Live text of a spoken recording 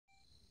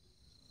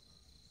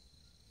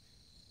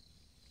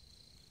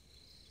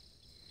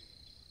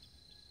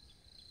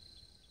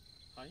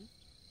Hi,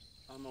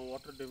 I'm a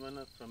water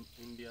diviner from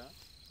India.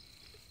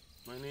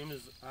 My name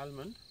is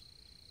Almond.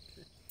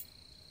 Okay.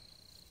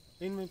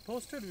 In my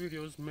posted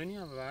videos, many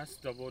have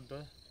asked about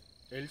the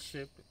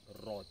L-shaped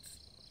rods.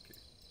 Okay.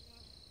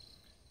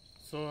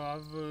 So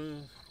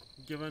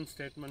I've given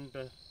statement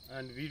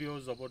and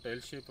videos about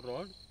L-shaped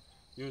rod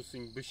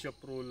using bishop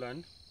rule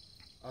and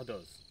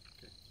others.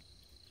 Okay.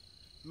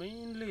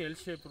 Mainly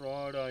L-shaped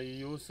rod I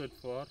use it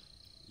for,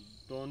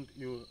 don't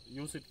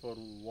use it for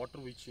water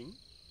witching,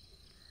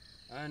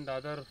 and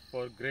other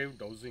for grave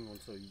dowsing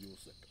also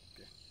use it.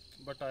 Okay,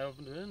 but I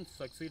haven't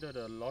succeeded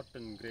a lot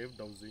in grave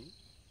dowsing,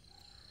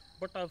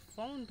 but I've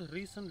found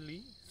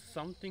recently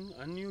something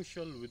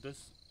unusual with this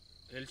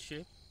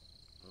L-shaped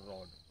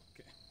rod.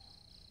 Okay,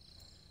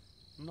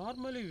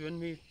 normally when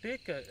we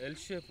take a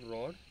L-shaped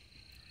rod,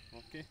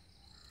 okay,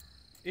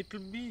 it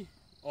will be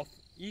of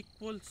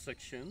equal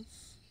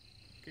sections.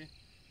 Okay,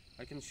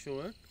 I can show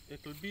it.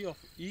 It will be of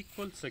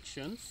equal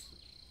sections.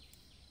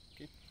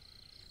 Okay,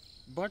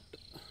 but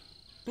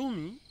to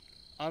me,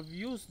 I've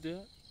used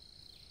the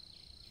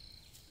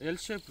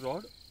L-shaped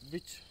rod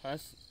which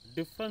has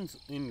difference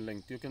in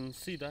length. You can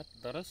see that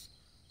there is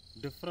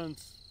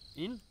difference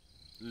in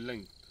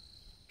length.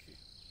 Okay.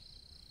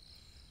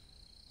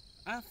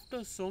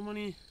 After so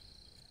many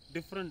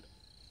different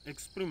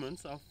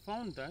experiments, I've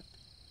found that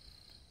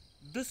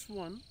this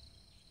one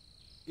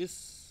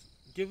is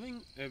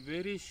giving a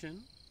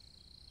variation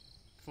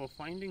for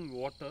finding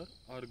water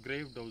or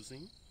grave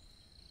dowsing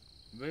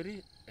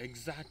very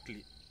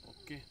exactly.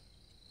 Okay,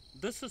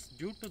 this is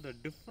due to the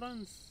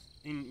difference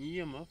in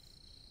EMF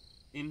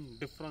in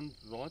different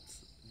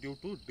rods due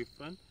to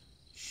different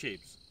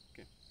shapes.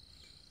 Okay,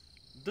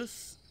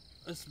 this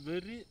is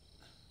very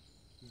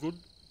good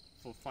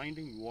for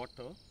finding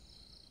water,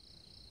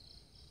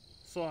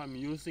 so I'm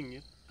using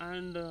it,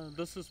 and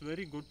this is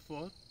very good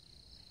for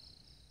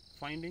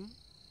finding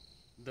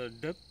the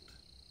depth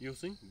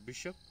using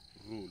bishop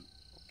rule.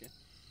 Okay,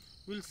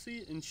 we'll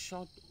see in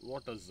short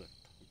what is it.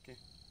 Okay,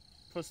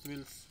 first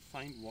we'll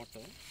find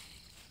water.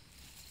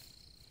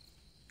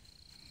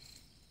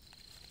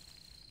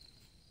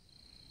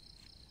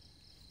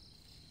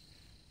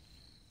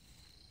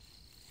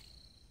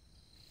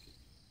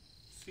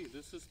 See,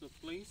 this is the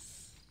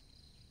place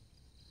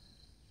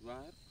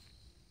where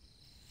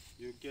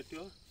you get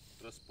your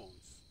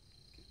response.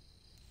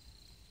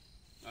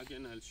 Okay.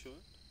 Again I'll show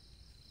it.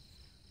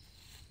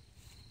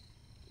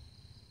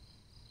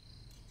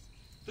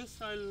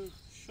 This I'll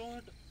show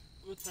it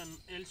with an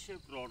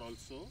L-shaped rod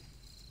also.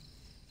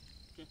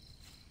 Okay.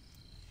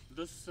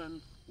 This is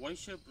an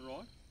Y-shaped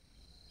rod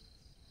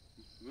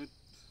with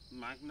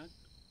magnet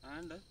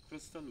and a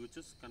crystal which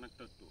is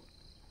connected to it.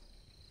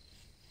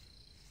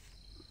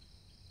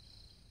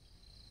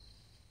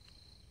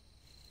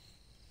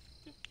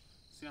 Okay.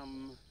 See,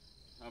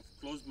 I've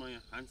closed my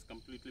hands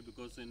completely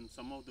because in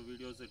some of the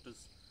videos it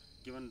is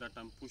given that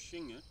I'm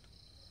pushing it.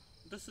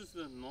 This is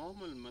the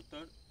normal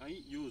method I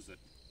use it.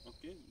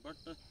 Okay, but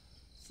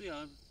see,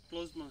 I've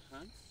closed my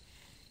hands.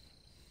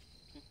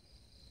 Okay.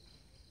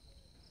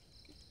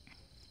 Okay.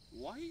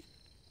 Why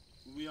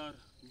we are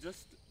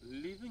just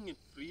leaving it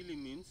freely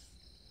means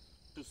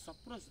to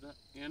suppress the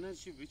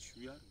energy which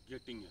we are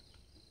getting it.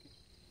 Okay.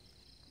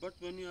 But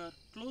when you are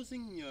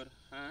closing your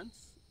hands,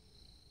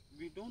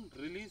 we don't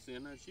release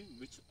energy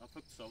which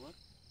affects our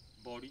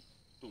body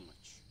too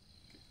much.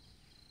 Okay.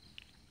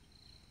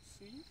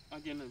 See,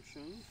 again I'm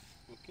showing.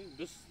 Okay,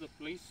 this is the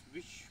place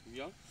which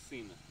we are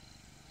seeing it.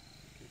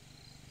 Okay.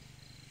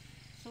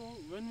 So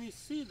when we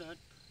see that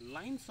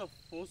lines of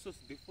forces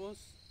differs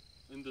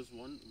in this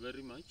one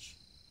very much.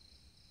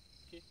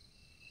 Okay,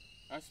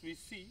 as we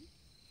see,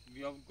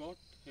 we have got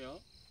here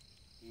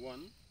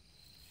 1,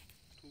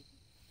 2,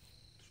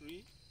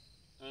 3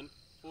 and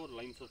 4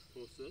 lines of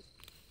forces.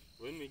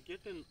 When we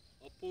get an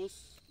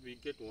oppose, we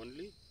get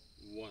only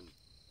 1.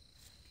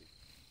 Okay.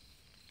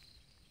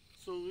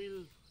 So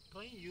we'll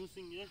try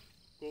using a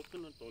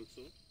coconut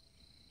also.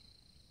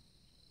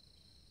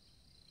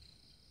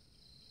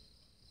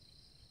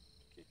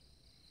 Okay.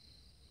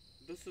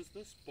 This is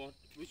the spot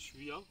which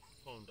we have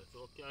found.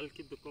 Okay, I'll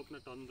keep the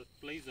coconut on the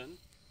place and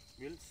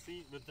we'll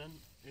see with an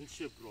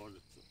L-shaped rod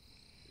itself.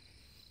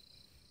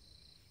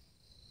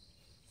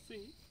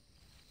 See,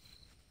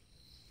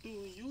 to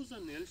use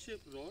an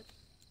L-shaped rod,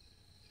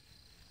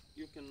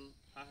 you can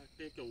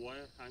take a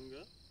wire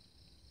hanger.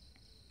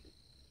 Okay.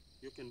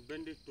 You can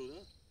bend it to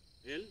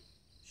the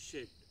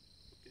L-shaped.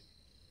 Okay.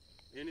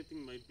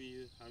 Anything might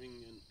be having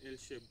an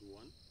L-shaped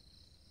one.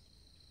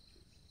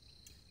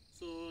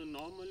 So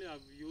normally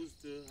I've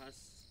used, as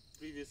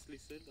previously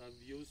said,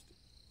 I've used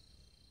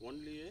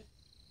only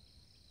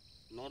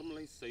a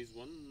normalized size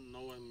one.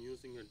 Now I'm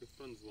using a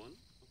different one.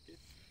 Okay.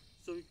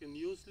 So you can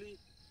usually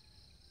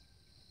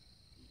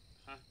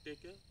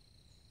take a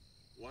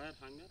wire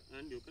hanger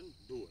and you can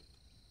do it.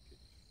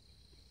 Okay.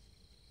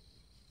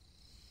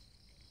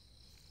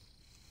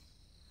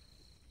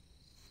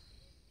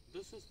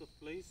 This is the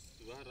place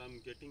where I'm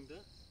getting the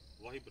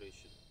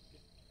vibration.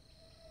 Okay.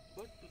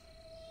 But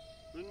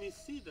when we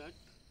see that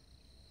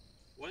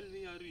While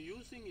we are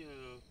using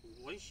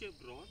a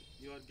Y-shaped rod,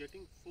 you are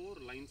getting 4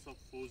 lines of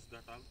force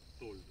that I've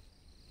told.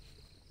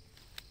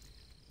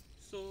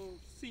 So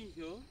see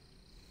here,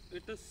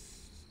 it is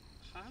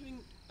having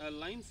a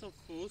lines of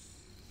force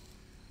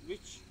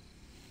which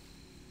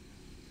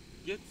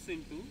gets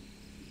into,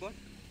 but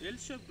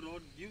L-shaped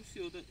rod gives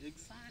you the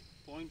exact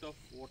point of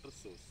water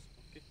source.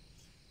 Okay,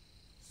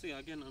 see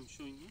again I'm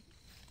showing you.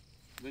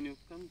 When you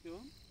come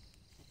here,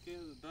 okay,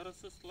 there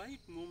is a slight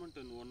movement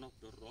in one of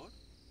the rod,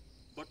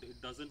 but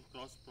it doesn't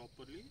cross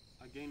properly.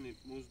 Again it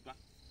moves back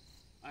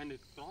and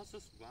it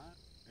crosses where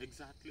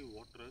exactly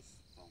water is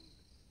found.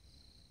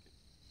 Okay.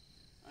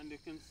 And you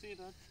can see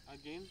that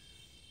again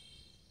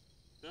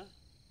the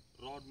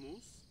rod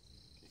moves.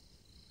 Okay.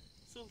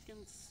 So you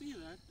can see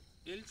that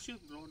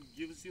L-shaped rod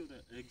gives you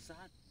the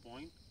exact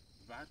point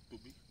where to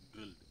be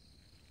drilled.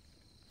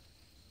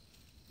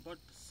 But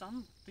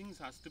some things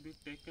has to be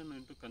taken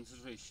into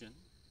consideration.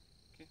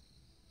 Okay.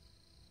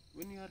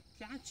 When you are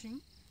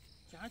catching,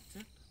 catch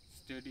it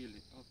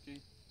steadily. Okay.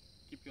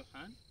 Keep your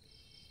hand,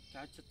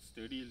 catch it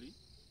steadily.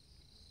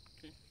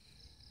 Okay.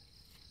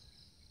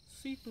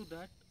 See to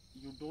that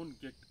you don't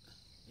get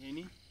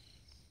any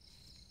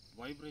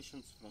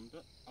vibrations from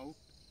the out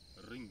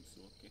rings.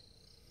 Okay.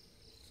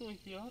 So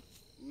here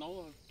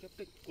now I've kept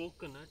a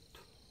coconut.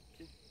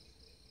 Okay.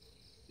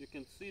 You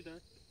can see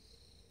that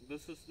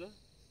this is the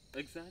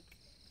exact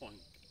point.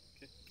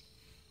 Okay.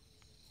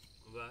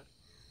 Where,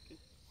 okay,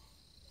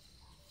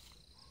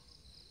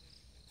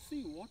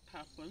 see what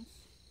happens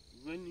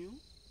when you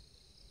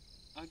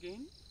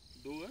again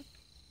do it.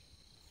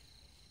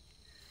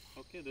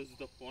 Okay, this is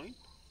the point.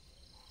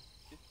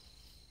 Okay.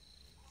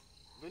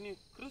 When you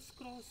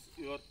crisscross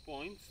your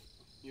points,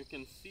 you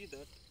can see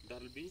that there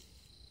will be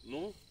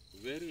no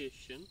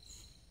variation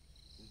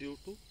due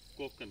to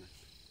coconut.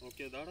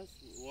 Okay, that is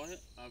why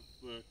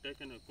I've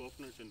taken a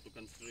coconut into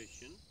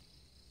consideration.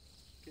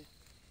 Okay,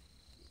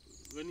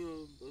 when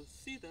you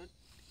see that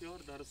here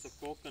there is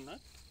a coconut.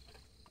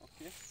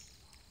 Okay,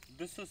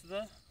 this is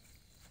the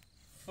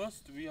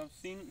first we have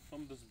seen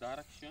from this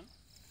direction.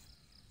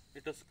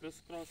 It is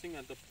crisscrossing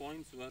at the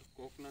points where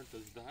coconut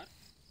is there.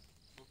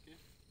 Okay,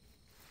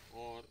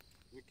 or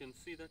we can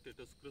see that it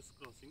is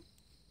crisscrossing,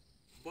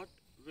 but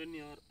when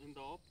you are in the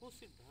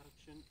opposite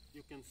direction,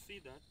 you can see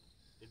that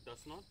it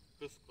does not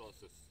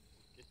crisscrosses.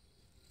 Okay.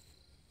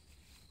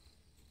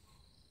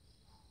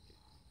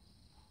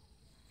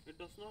 It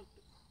does not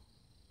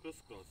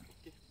crisscross.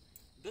 Okay,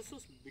 this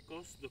is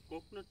because the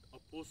coconut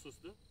opposes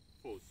the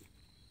force.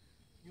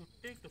 You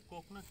take the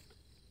coconut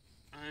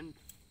and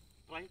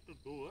try to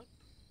do it.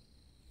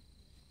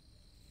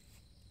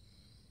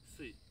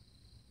 See,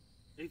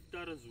 if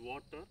there is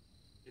water,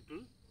 it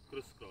will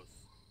crisscross.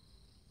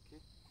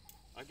 Okay,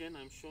 again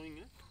I'm showing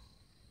it.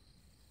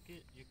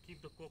 Okay, you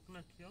keep the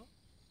coconut here,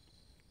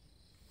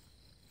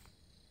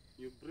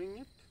 you bring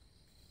it,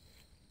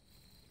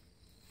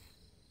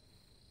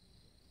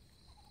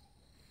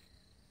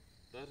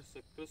 there is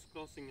a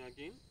crisscrossing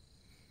again.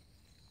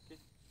 Okay,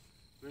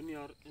 when you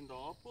are in the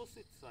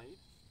opposite side,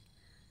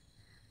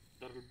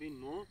 there will be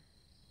no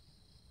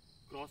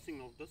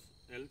crossing of this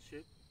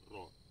L-shaped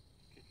rod.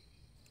 Okay.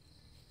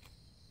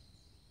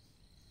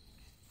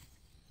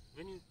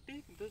 When you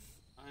take this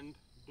and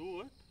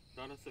do it,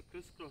 there is a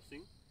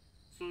crisscrossing,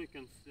 so you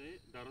can say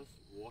there is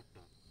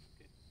water.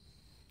 Okay.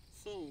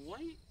 So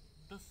why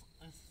this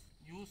is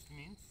used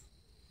means,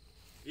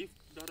 if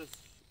there is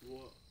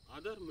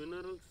other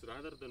minerals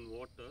rather than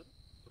water,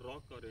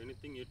 rock or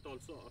anything, it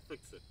also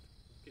affects it.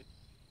 Okay.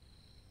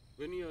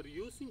 When you are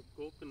using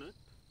coconut,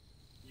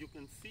 you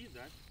can see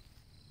that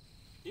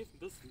if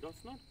this does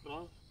not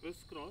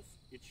crisscross,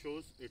 it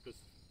shows its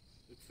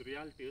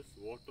reality is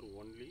water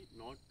only,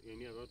 not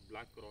any other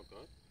black rock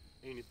or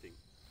anything.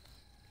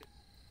 Okay.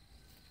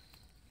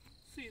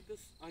 See,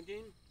 this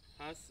again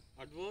has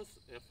adverse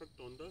effect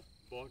on the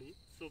body,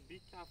 so be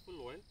careful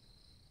while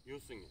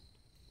using it.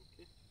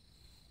 Okay.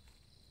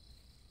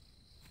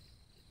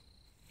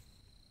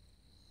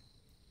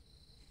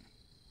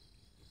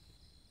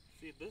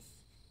 See, this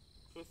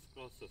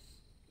crisscrosses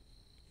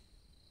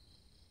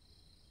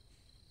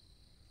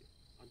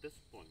at this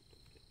point.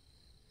 Okay.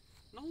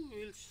 Now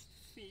we will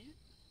see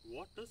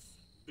what is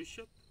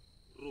bishop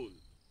rule.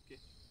 Okay.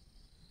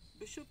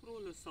 Bishop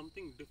rule is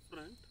something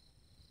different,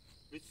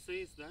 which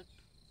says that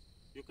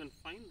you can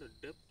find the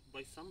depth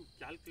by some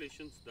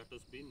calculations that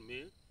has been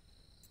made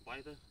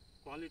by the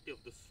quality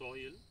of the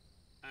soil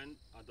and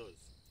others.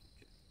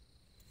 Okay.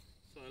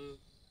 So I'll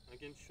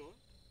again show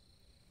it.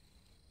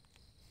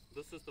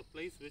 This is the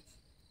place which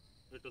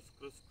it is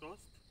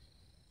crisscrossed.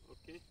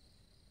 Okay.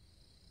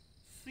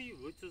 See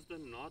which is the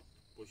north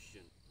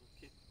position.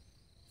 Okay.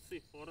 See,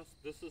 for us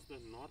this is the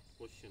north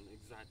position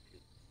exactly.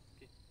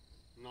 Okay.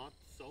 North,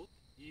 south,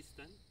 east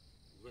and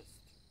west.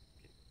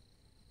 Okay.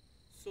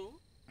 So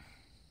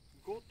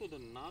go to the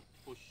north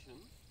position.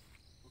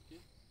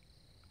 Okay.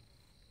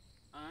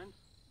 And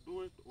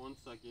do it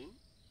once again,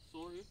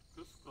 so it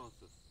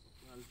crisscrosses.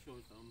 Okay, I'll show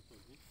it once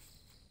again.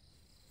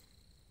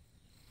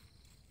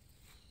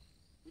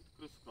 It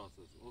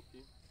crisscrosses.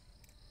 Okay.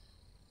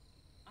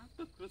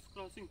 after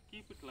crisscrossing,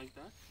 keep it like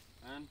that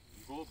and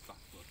go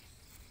backwards.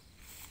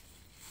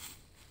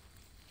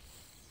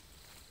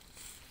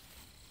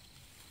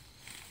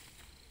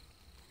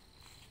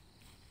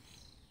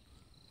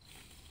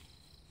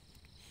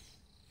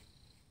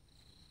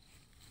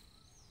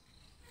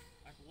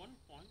 At one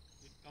point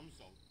it comes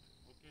out.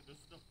 Okay, this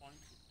is the point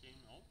it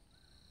came out.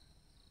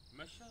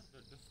 Measure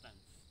the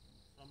distance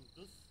from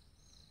this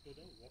to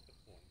the water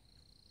point.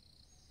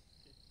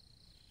 Okay.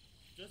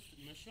 Just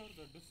measure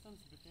the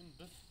distance between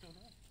this to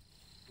the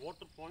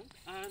water point,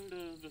 and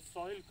the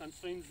soil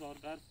constraints are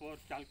there for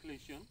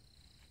calculation.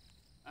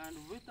 And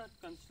with that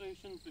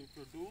constraints, if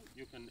you do,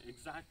 you can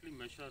exactly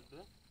measure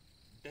the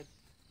depth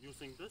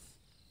using this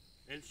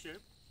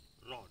L-shaped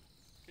rod.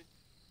 Okay.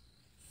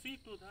 See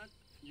to that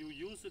you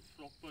use it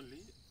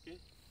properly. Okay.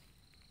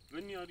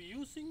 When you are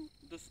using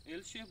this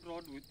L-shaped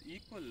rod with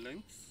equal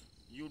lengths,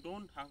 you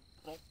don't have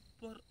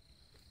proper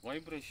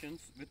vibrations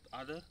with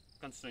other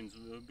constraints,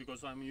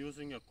 because I'm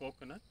using a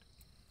coconut.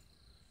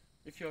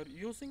 If you are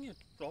using it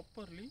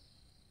properly,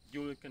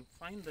 you can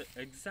find the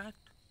exact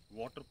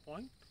water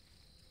point,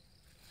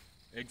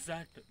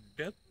 exact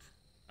depth,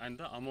 and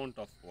the amount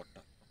of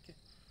water. Okay.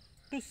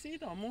 To see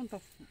the amount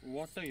of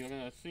water, you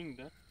are seeing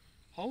that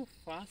how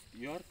fast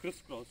you are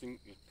crisscrossing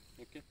it.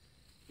 Okay.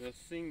 You are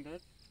seeing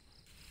that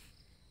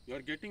you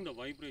are getting the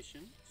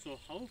vibration. So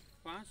how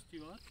fast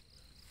you are,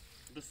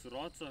 this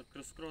rods are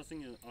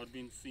crisscrossing are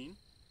being seen,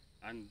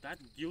 and that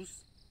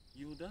gives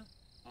you the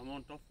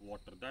amount of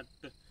water that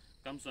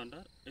comes under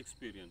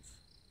experience.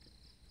 Okay.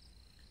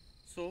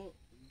 So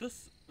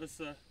this is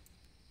a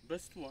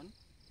best one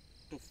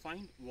to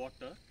find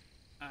water,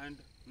 and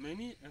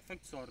many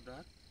effects are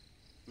there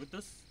with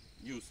this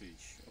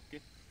usage. Okay,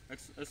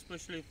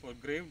 especially for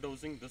grave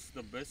dowsing, this is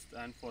the best,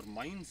 and for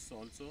mines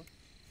also.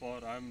 For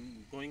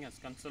I'm going as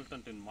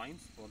consultant in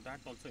mines, for that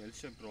also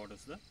L-shaped rod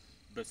is the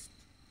best.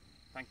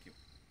 Thank you.